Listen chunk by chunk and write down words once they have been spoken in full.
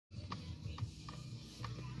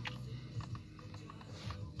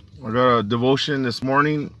I got a devotion this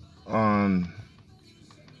morning on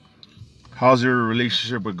how's your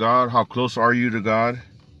relationship with God? How close are you to God?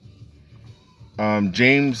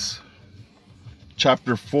 James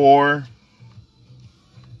chapter 4,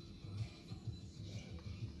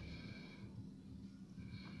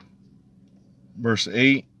 verse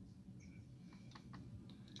 8.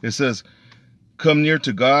 It says, "Come near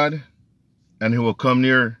to God, and He will come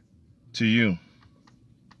near to you.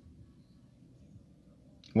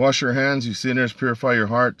 Wash your hands, you sinners, purify your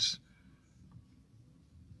hearts."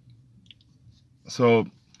 So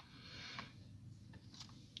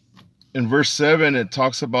in verse 7, it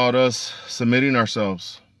talks about us submitting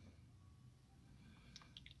ourselves.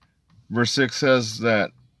 Verse 6 says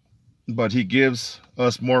that, but He gives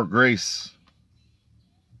us more grace.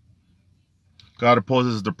 God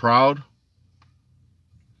opposes the proud,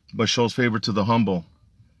 but shows favor to the humble.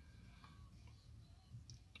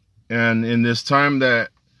 And in this time that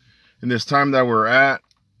we're at,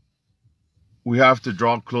 we have to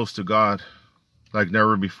draw close to God like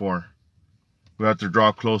never before. We have to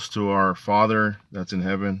draw close to our Father that's in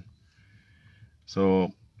heaven.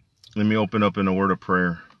 So let me open up in a word of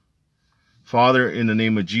prayer. Father, in the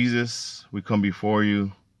name of Jesus, we come before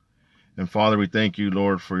you. And Father, we thank you,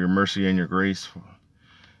 Lord, for your mercy and your grace.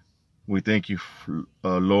 We thank you,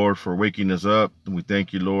 Lord, for waking us up. And we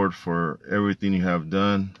thank you, Lord, for everything you have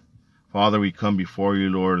done. Father, we come before you,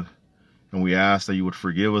 Lord, and we ask that you would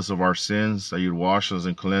forgive us of our sins, that you would wash us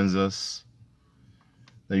and cleanse us,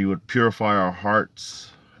 that you would purify our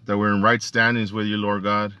hearts, that we're in right standings with you, Lord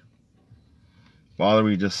God. Father,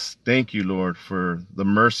 we just thank you, Lord, for the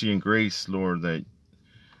mercy and grace, Lord, that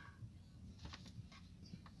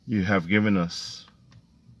you have given us.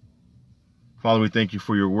 Father, we thank you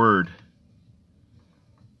for your word.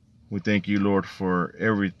 We thank you, Lord, for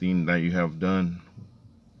everything that you have done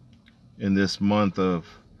in this month of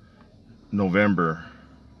November.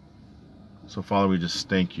 So, Father, we just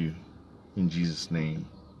thank you in Jesus' name.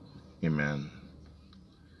 Amen.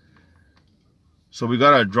 So we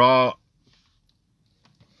gotta draw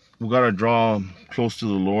close to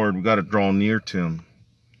the Lord. We gotta draw near to Him.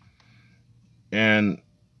 And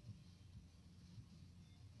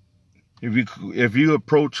if you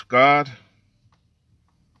approach God,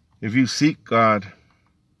 if you seek God,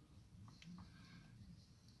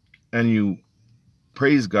 and you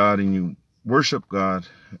praise God and you worship God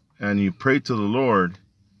and you pray to the Lord,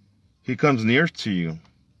 He comes near to you.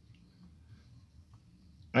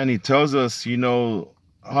 And He tells us,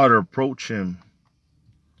 how to approach Him.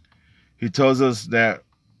 He tells us that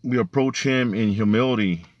we approach Him in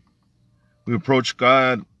humility. We approach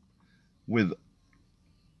God with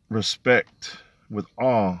respect, with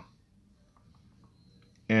awe.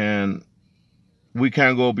 And we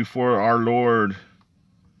can't go before our Lord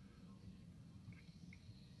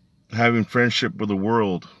having friendship with the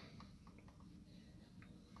world.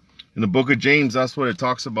 In the book of James, that's what it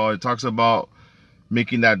talks about. It talks about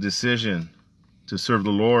making that decision to serve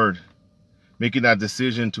the Lord, making that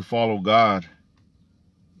decision to follow God,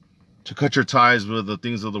 to cut your ties with the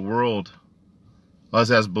things of the world. Us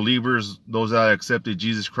as believers, those that accepted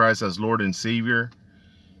Jesus Christ as Lord and Savior,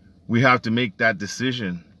 we have to make that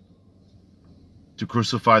decision to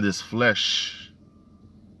crucify this flesh.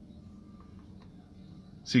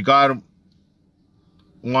 See, God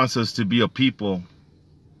wants us to be a people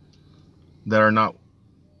that are not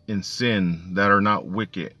in sin, that are not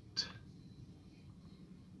wicked.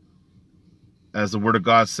 As the Word of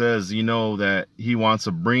God says, that He wants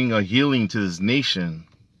to bring a healing to His nation.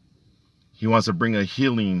 He wants to bring a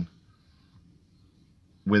healing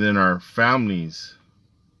within our families,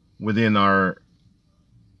 even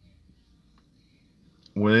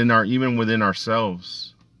within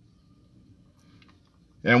ourselves.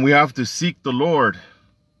 And we have to seek the Lord.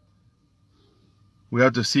 We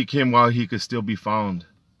have to seek Him while He could still be found.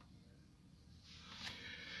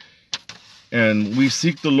 And we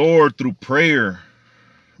seek the Lord through prayer.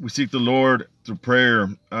 We seek the Lord through prayer.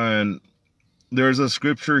 And there's a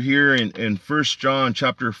scripture here in 1 John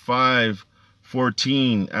chapter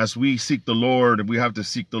 5:14. As we seek the Lord, we have to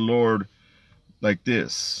seek the Lord like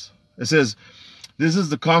this. It says, "This is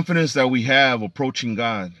the confidence that we have approaching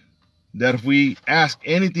God, that if we ask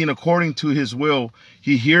anything according to His will,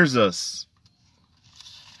 He hears us.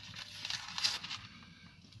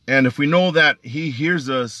 And if we know that He hears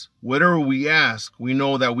us, whatever we ask, we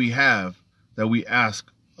know that we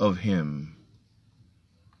ask of Him."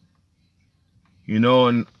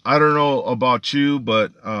 And I don't know about you,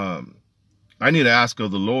 but I need to ask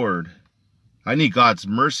of the Lord. I need God's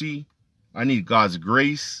mercy. I need God's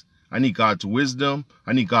grace. I need God's wisdom.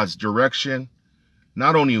 I need God's direction.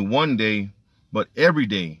 Not only one day, but every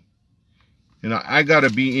day. And I got to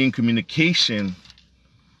be in communication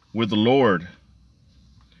with the Lord.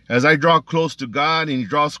 As I draw close to God and he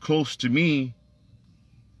draws close to me,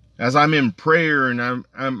 as I'm in prayer and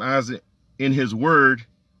I'm as in his word,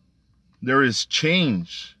 there is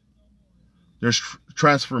change. There's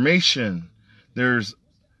transformation. There's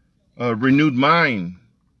a renewed mind.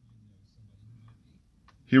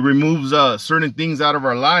 He removes certain things out of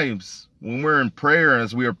our lives when we're in prayer.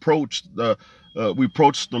 As we approach the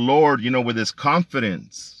Lord, with his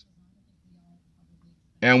confidence.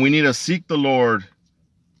 And we need to seek the Lord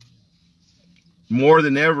more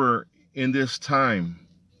than ever in this time.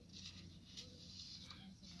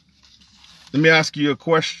 Let me ask you a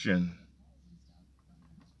question.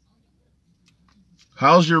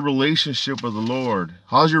 How's your relationship with the Lord?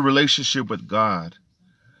 How's your relationship with God?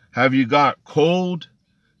 Have you got cold?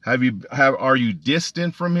 Are you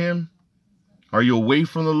distant from him? Are you away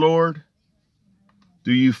from the Lord?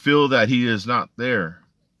 Do you feel that he is not there?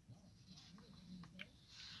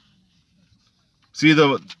 See,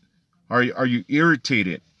 are you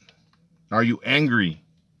irritated? Are you angry?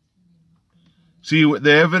 See,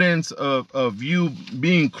 the evidence of you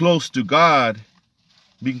being close to God,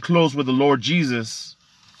 being close with the Lord Jesus,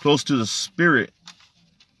 close to the Spirit,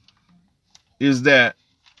 is that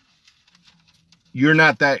you're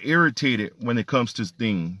not that irritated when it comes to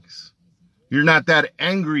things. You're not that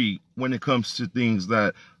angry when it comes to things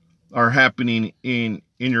that are happening in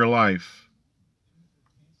your life.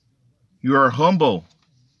 You are humble.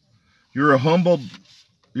 You're a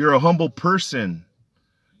humble person.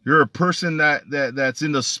 You're a person that's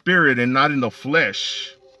in the spirit and not in the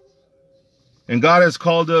flesh. And God has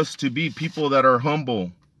called us to be people that are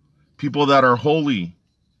humble, people that are holy,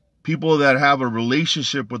 people that have a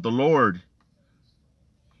relationship with the Lord.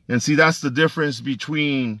 And see, that's the difference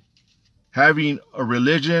between having a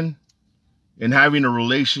religion and having a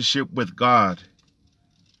relationship with God.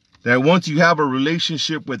 That once you have a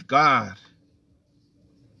relationship with God,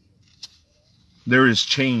 there is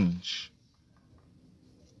change.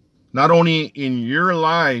 Not only in your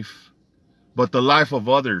life, but the life of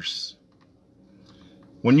others.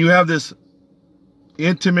 When you have this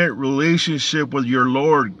intimate relationship with your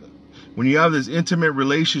Lord, when you have this intimate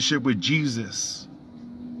relationship with Jesus,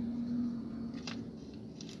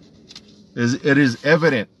 it is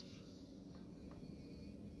evident.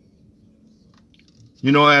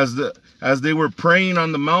 As they were praying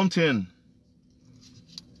on the mountain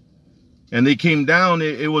and they came down,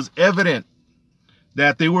 it was evident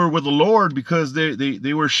that they were with the Lord because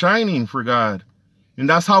they were shining for God. And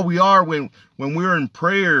that's how we are when we're in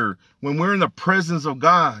prayer, when we're in the presence of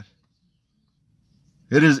God.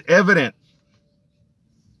 It is evident.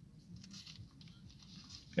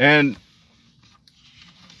 And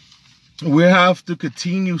we have to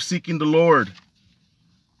continue seeking the Lord.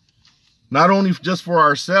 Not only just for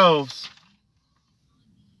ourselves,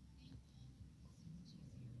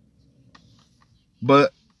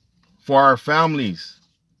 but for our families,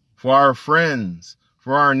 for our friends,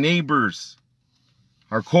 for our neighbors,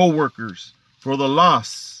 our co-workers, for the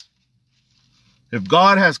lost. If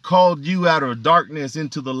God has called you out of darkness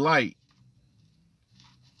into the light,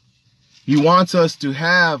 he wants us to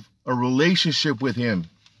have a relationship with him.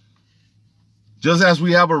 Just as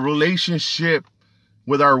we have a relationship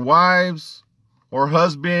with our wives or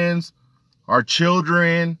husbands, our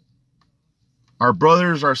children, our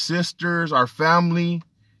brothers, our sisters, our family,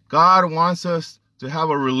 God wants us to have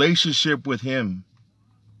a relationship with him.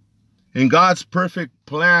 And God's perfect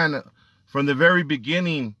plan from the very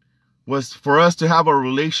beginning was for us to have a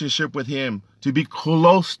relationship with him, to be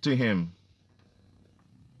close to him.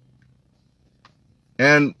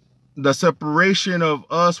 And the separation of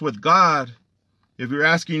us with God, if you're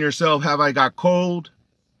asking yourself, have I got cold?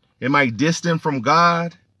 Am I distant from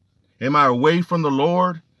God? Am I away from the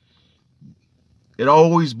Lord? It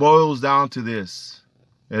always boils down to this.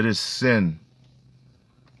 It is sin.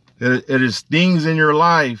 It is things in your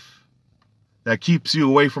life that keeps you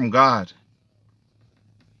away from God.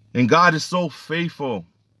 And God is so faithful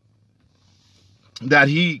that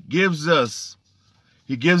he gives us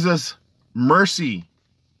mercy,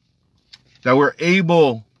 that we're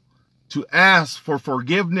able to ask for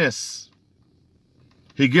forgiveness.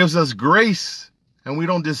 He gives us grace and we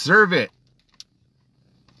don't deserve it.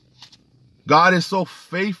 God is so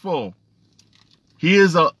faithful. He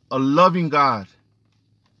is a loving God.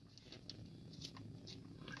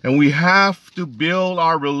 And we have to build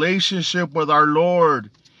our relationship with our Lord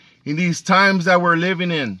in these times that we're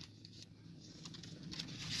living in.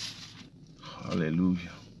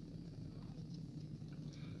 Hallelujah.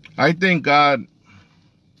 I thank God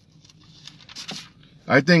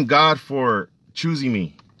for choosing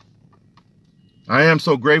me. I am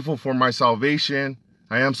so grateful for my salvation.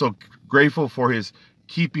 I am so grateful for his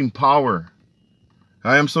keeping power.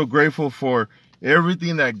 I am so grateful for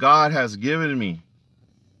everything that God has given me.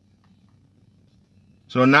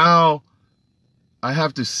 So now I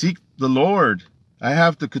have to seek the Lord. I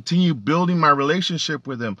have to continue building my relationship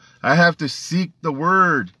with him. I have to seek the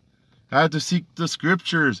word. I have to seek the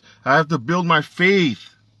scriptures. I have to build my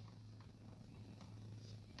faith.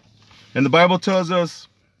 And the Bible tells us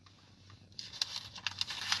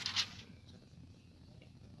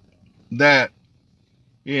that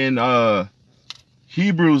in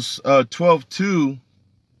Hebrews 12:2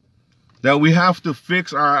 that we have to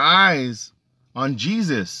fix our eyes on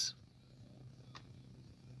Jesus.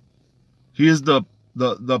 He is the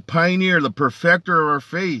pioneer, the perfecter of our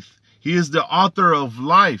faith. He is the author of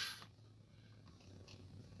life.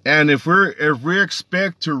 And if we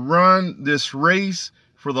expect to run this race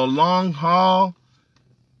for the long haul,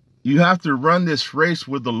 you have to run this race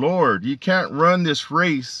with the Lord. You can't run this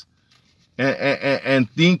race and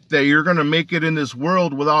think that you're going to make it in this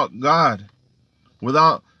world without God,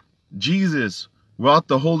 without Jesus, without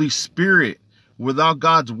the Holy Spirit, without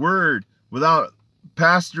God's word, without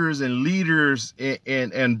pastors and leaders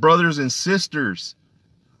and brothers and sisters,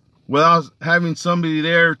 without having somebody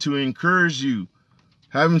there to encourage you,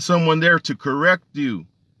 having someone there to correct you.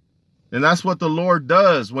 And that's what the Lord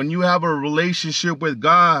does. When you have a relationship with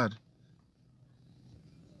God,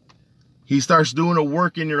 he starts doing a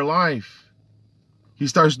work in your life. He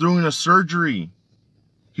starts doing a surgery.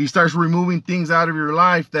 He starts removing things out of your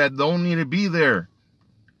life that don't need to be there.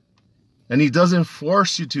 And he doesn't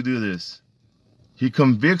force you to do this. He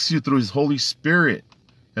convicts you through his Holy Spirit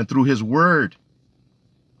and through his word.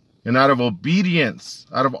 And out of obedience,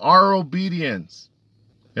 out of our obedience,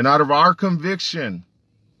 and out of our conviction,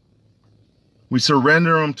 we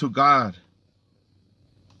surrender them to God.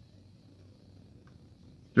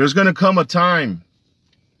 There's going to come a time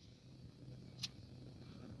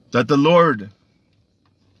that the Lord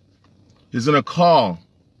is going to call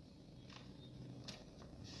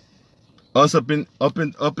us up in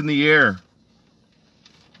the air.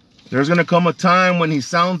 There's going to come a time when he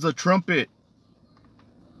sounds the trumpet.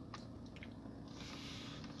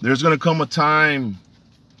 There's going to come a time,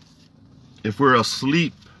 if we're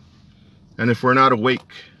asleep and if we're not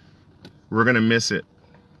awake, we're going to miss it.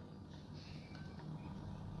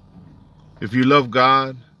 If you love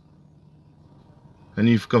God and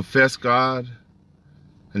you've confessed God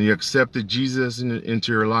and you accepted Jesus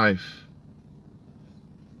into your life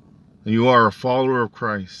and you are a follower of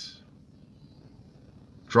Christ,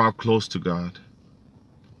 draw close to God.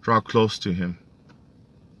 Draw close to him.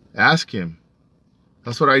 Ask him.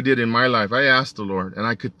 That's what I did in my life. I asked the Lord, and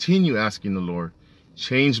I continue asking the Lord,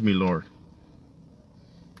 change me, Lord.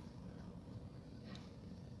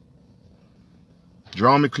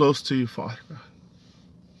 Draw me close to you, Father God.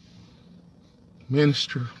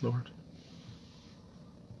 Minister, Lord.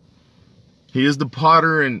 He is the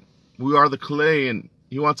potter and we are the clay, and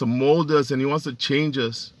he wants to mold us and he wants to change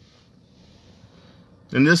us.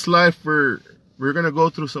 In this life, we're going to go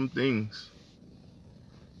through some things.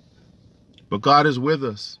 But God is with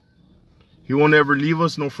us. He won't ever leave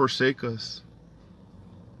us nor forsake us.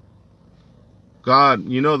 God,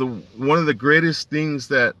 you know, one of the greatest things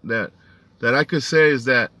that I could say is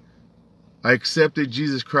that I accepted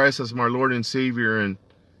Jesus Christ as my Lord and Savior. And,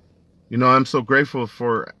 you know, I'm so grateful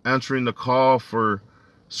for answering the call, for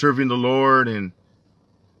serving the Lord. And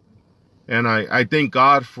I thank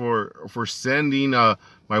God for sending my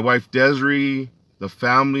wife Desiree, the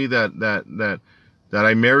family that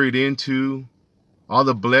I married into, all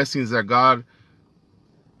the blessings that God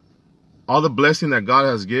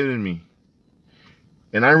has given me.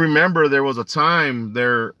 And I remember there was a time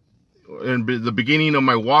there in the beginning of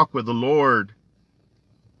my walk with the Lord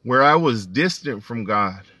where I was distant from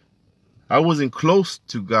God. I wasn't close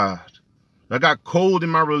to God. I got cold in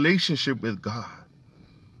my relationship with God.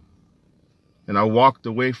 And I walked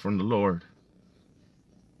away from the Lord.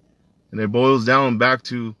 And it boils down back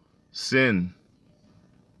to sin,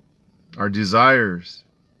 our desires.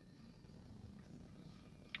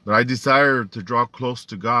 But I desire to draw close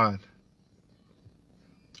to God.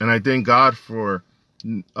 And I thank God for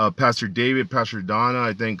Pastor David, Pastor Donna.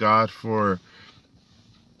 I thank God for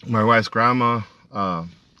my wife's grandma,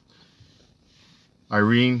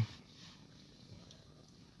 Irene,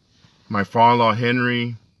 my father-in-law,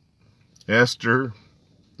 Henry, Esther,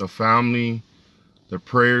 the family, the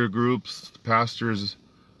prayer groups, the pastors,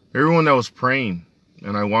 everyone that was praying.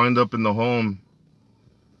 And I wound up in the home.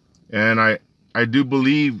 And I do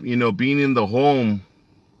believe, you know, being in the home,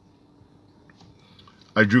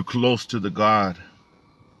 I drew close to the God.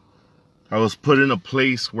 I was put in a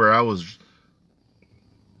place where I was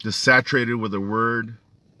just saturated with the word,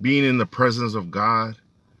 being in the presence of God.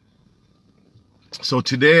 So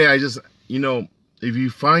today I just, if you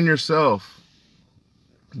find yourself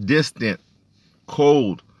distant,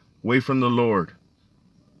 cold, away from the Lord,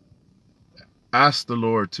 ask the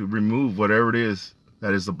Lord to remove whatever it is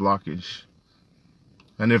that is the blockage.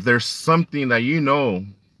 And if there's something that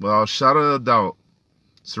without a shadow of a doubt,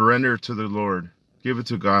 surrender to the Lord. Give it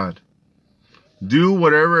to God. Do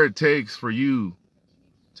whatever it takes for you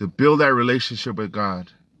to build that relationship with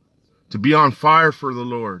God, to be on fire for the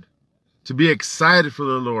Lord, to be excited for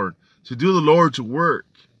the Lord, to do the Lord's work,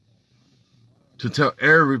 to tell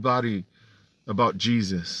everybody about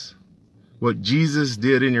Jesus, what Jesus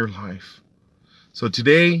did in your life. So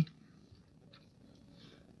today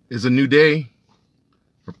is a new day.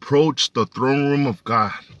 Approach the throne room of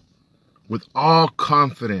God with all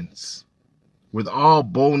confidence, with all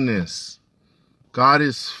boldness. God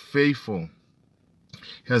is faithful.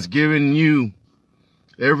 He has given you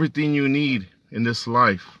everything you need in this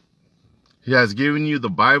life. He has given you the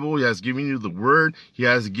Bible. He has given you the Word. He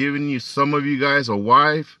has given you, some of you guys, a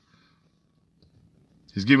wife.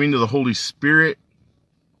 He's giving you the Holy Spirit,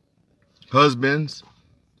 husbands,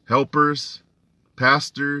 helpers,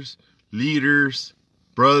 pastors, leaders,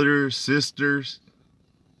 brothers, sisters.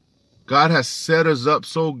 God has set us up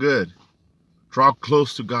so good. Draw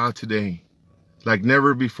close to God today like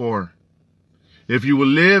never before. If you will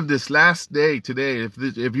live this last day today,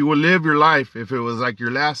 if you will live your life, if it was like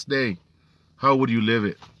your last day, how would you live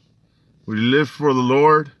it? Would you live for the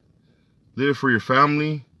Lord, live for your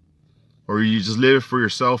family, or you just live for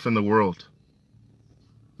yourself and the world?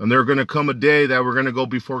 And there's going to come a day that we're going to go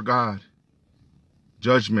before God.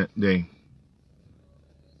 Judgment Day.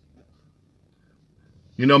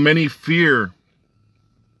 Many fear,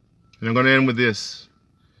 and I'm going to end with this.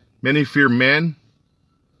 Many fear men.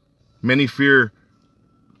 Many fear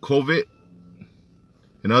COVID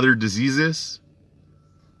and other diseases.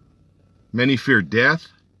 Many fear death.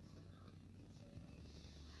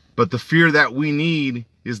 But the fear that we need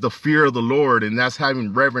is the fear of the Lord, and that's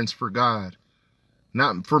having reverence for God.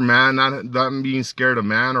 Not for man, not being scared of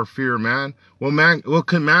man or fear of man. What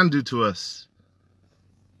can man do to us?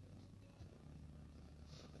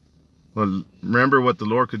 Well, remember what the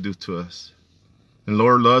Lord could do to us. And the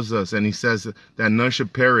Lord loves us, and He says that none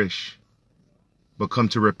should perish, but come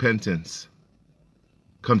to repentance.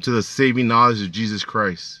 Come to the saving knowledge of Jesus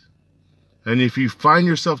Christ. And if you find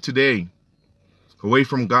yourself today away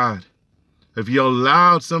from God, if you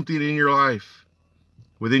allowed something in your life,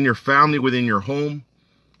 within your family, within your home,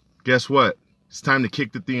 guess what? It's time to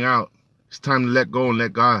kick the thing out. It's time to let go and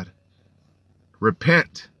let God.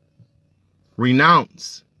 Repent.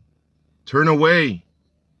 Renounce. Turn away.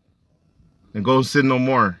 And go sin no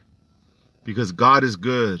more. Because God is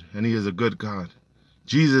good, and He is a good God.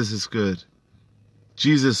 Jesus is good.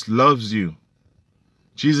 Jesus loves you.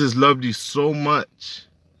 Jesus loved you so much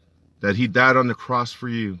that He died on the cross for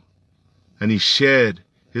you. And He shed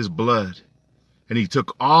His blood. And He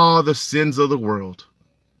took all the sins of the world.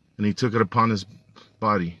 And He took it upon His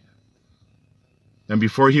body. And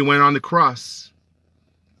before He went on the cross,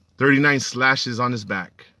 39 slashes on His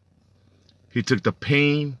back. He took the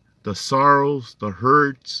pain, the sorrows, the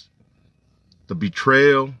hurts, the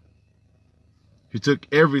betrayal. He took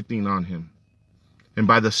everything on Him. And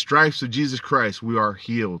by the stripes of Jesus Christ, we are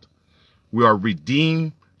healed. We are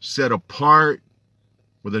redeemed, set apart,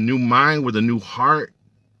 with a new mind, with a new heart,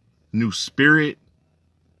 new spirit,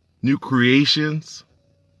 new creations.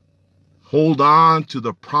 Hold on to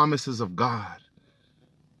the promises of God.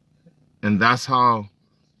 And that's how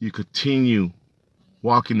you continue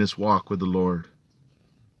walking this walk with the Lord.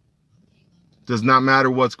 It does not matter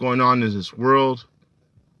what's going on in this world.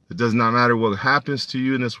 It does not matter what happens to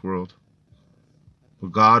you in this world.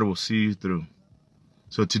 But God will see you through.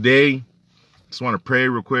 So today, I just want to pray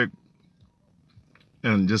real quick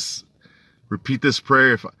and just repeat this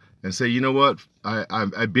prayer and say, you know what?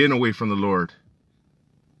 I've been away from the Lord.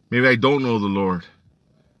 Maybe I don't know the Lord.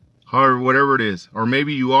 However, whatever it is. Or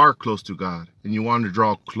maybe you are close to God and you want to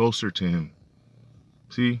draw closer to Him.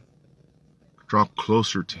 See? Draw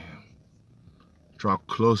closer to Him. Draw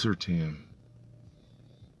closer to Him.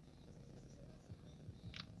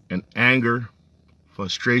 And anger,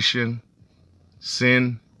 frustration,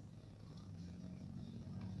 sin,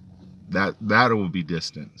 that will be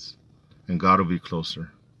distance. And God will be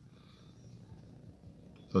closer.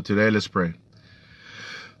 So today, let's pray.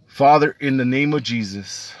 Father, in the name of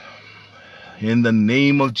Jesus, in the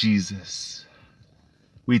name of Jesus,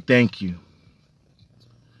 we thank you.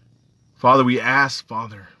 Father, we ask,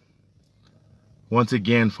 Father, once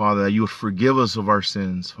again, Father, that you would forgive us of our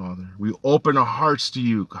sins, Father. We open our hearts to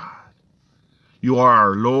you, God. You are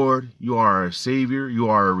our Lord. You are our Savior. You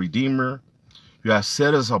are our Redeemer. You have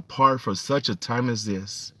set us apart for such a time as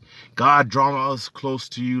this. God, draw us close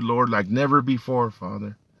to you, Lord, like never before,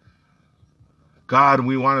 Father. God,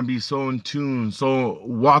 we want to be so in tune, so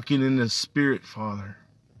walking in the Spirit, Father.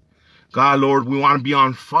 God, Lord, we want to be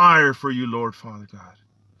on fire for you, Lord, Father God.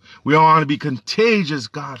 We want to be contagious,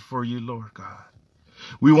 God, for you, Lord God.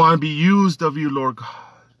 We want to be used of you, Lord God.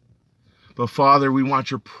 But, Father, we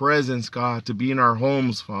want your presence, God, to be in our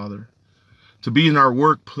homes, Father. To be in our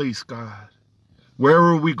workplace, God.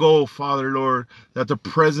 Wherever we go, Father, Lord, that the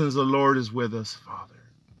presence of the Lord is with us, Father.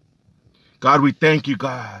 God, we thank you,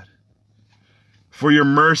 God, for your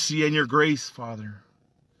mercy and your grace, Father.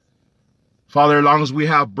 Father, as long as we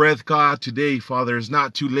have breath, God, today, Father, it's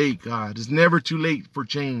not too late, God. It's never too late for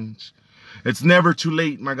change. It's never too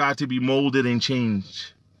late, my God, to be molded and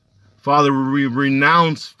changed. Father, we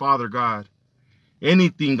renounce, Father God,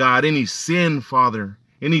 anything, God, any sin, Father,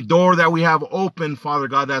 any door that we have open, Father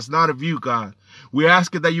God, that's not of you, God. We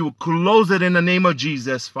ask it that you will close it in the name of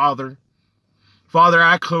Jesus, Father. Father,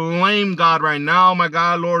 I claim, God, right now, my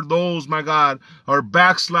God, Lord, those, my God, are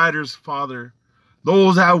backsliders, Father.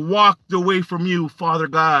 Those that have walked away from you, Father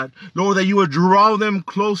God. Lord, that you would draw them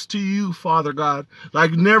close to you, Father God,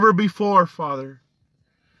 like never before, Father.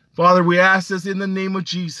 Father, we ask this in the name of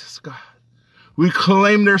Jesus, God. We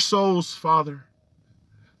claim their souls, Father.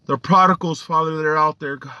 The prodigals, Father, that are out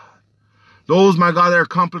there, God. Those, my God, that are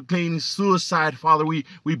contemplating suicide, Father. We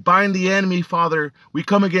bind the enemy, Father. We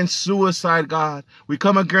come against suicide, God. We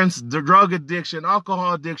come against the drug addiction,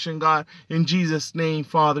 alcohol addiction, God, in Jesus' name,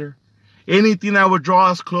 Father. Anything that would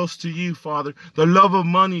draw us close to you, Father. The love of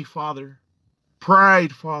money, Father.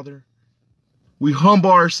 Pride, Father. We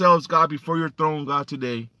humble ourselves, God, before your throne, God,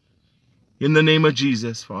 today. In the name of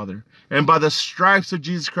Jesus, Father. And by the stripes of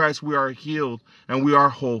Jesus Christ, we are healed and we are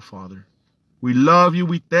whole, Father. We love you.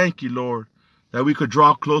 We thank you, Lord, that we could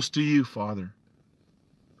draw close to you, Father.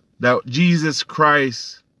 That Jesus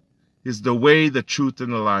Christ is the way, the truth,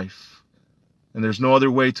 and the life. And there's no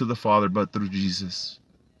other way to the Father but through Jesus.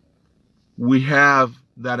 We have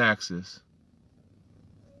that access.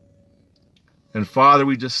 And Father,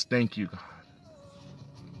 we just thank you, God.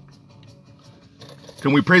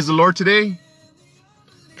 Can we praise the Lord today?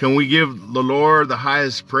 Can we give the Lord the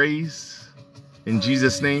highest praise in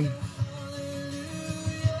Jesus' name?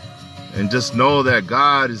 And just know that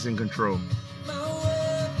God is in control.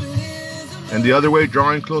 And the other way,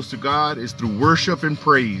 drawing close to God, is through worship and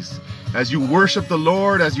praise. As you worship the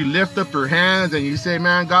Lord, as you lift up your hands and you say,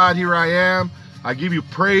 man, God, here I am. I give you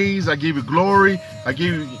praise. I give you glory. I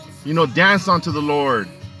give you, dance unto the Lord.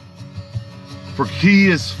 For he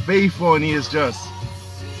is faithful and he is just.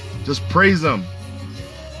 Just praise him.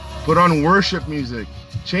 Put on worship music.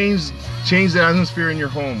 Change the atmosphere in your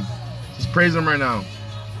home. Just praise him right now.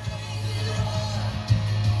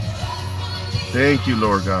 Thank you,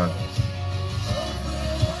 Lord God.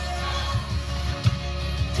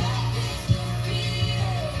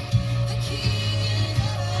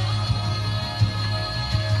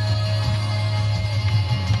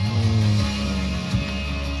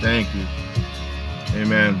 Thank you.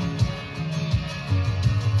 Amen.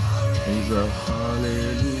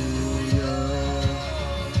 Hallelujah.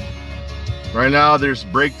 Right now, there's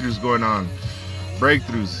breakthroughs going on.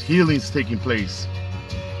 Breakthroughs, healings taking place.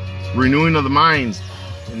 Renewing of the minds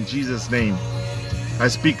in Jesus' name. I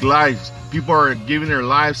speak life. People are giving their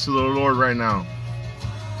lives to the Lord right now.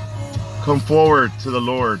 Come forward to the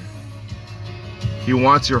Lord. He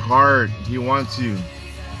wants your heart. He wants you.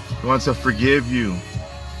 He wants to forgive you.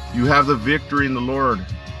 You have the victory in the Lord.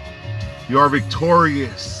 You are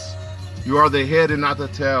victorious. You are the head and not the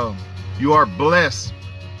tail. You are blessed.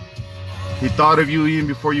 He thought of you even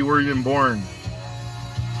before you were even born.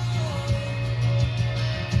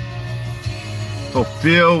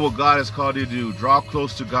 Fulfill what God has called you to do. Draw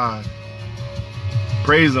close to God.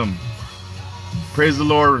 Praise him. Praise the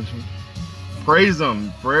Lord. Praise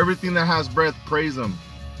him. For everything that has breath, praise him.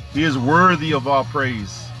 He is worthy of all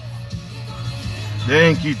praise.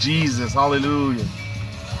 Thank you, Jesus. Hallelujah.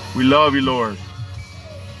 We love you, Lord.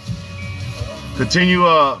 Continue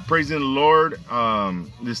praising the Lord.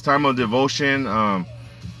 This time of devotion.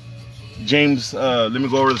 James, let me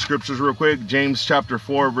go over the scriptures real quick. James chapter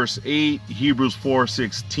 4, verse 8. Hebrews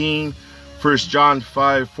 4:16. 1 John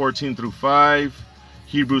 5:14 through 5.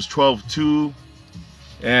 Hebrews 12:2.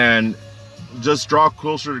 And just draw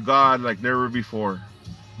closer to God like never before.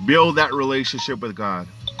 Build that relationship with God.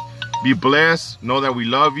 Be blessed. Know that we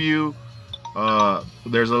love you.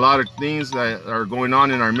 There's a lot of things that are going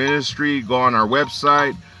on in our ministry. Go on our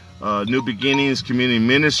website, New Beginnings Community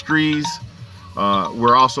Ministries.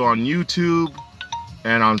 We're also on YouTube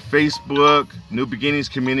and on Facebook, New Beginnings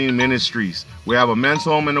Community Ministries. We have a men's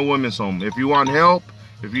home and a women's home. If you want help,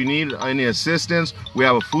 if you need any assistance, we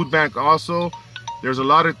have a food bank also. There's a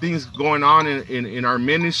lot of things going on in our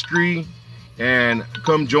ministry, and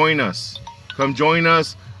come join us. Come join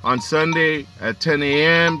us on Sunday at 10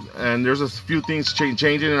 a.m. And there's a few things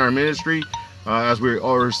changing in our ministry as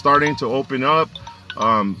we're starting to open up.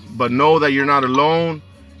 But know that you're not alone,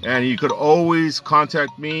 and you could always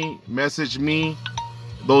contact me, message me.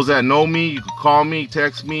 Those that know me, you can call me,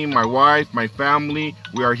 text me, my wife, my family.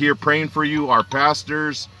 We are here praying for you, our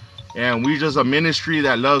pastors, and we're just a ministry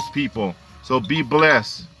that loves people. So be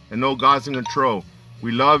blessed and know God's in control.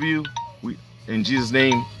 We love you. In Jesus'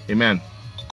 name, amen.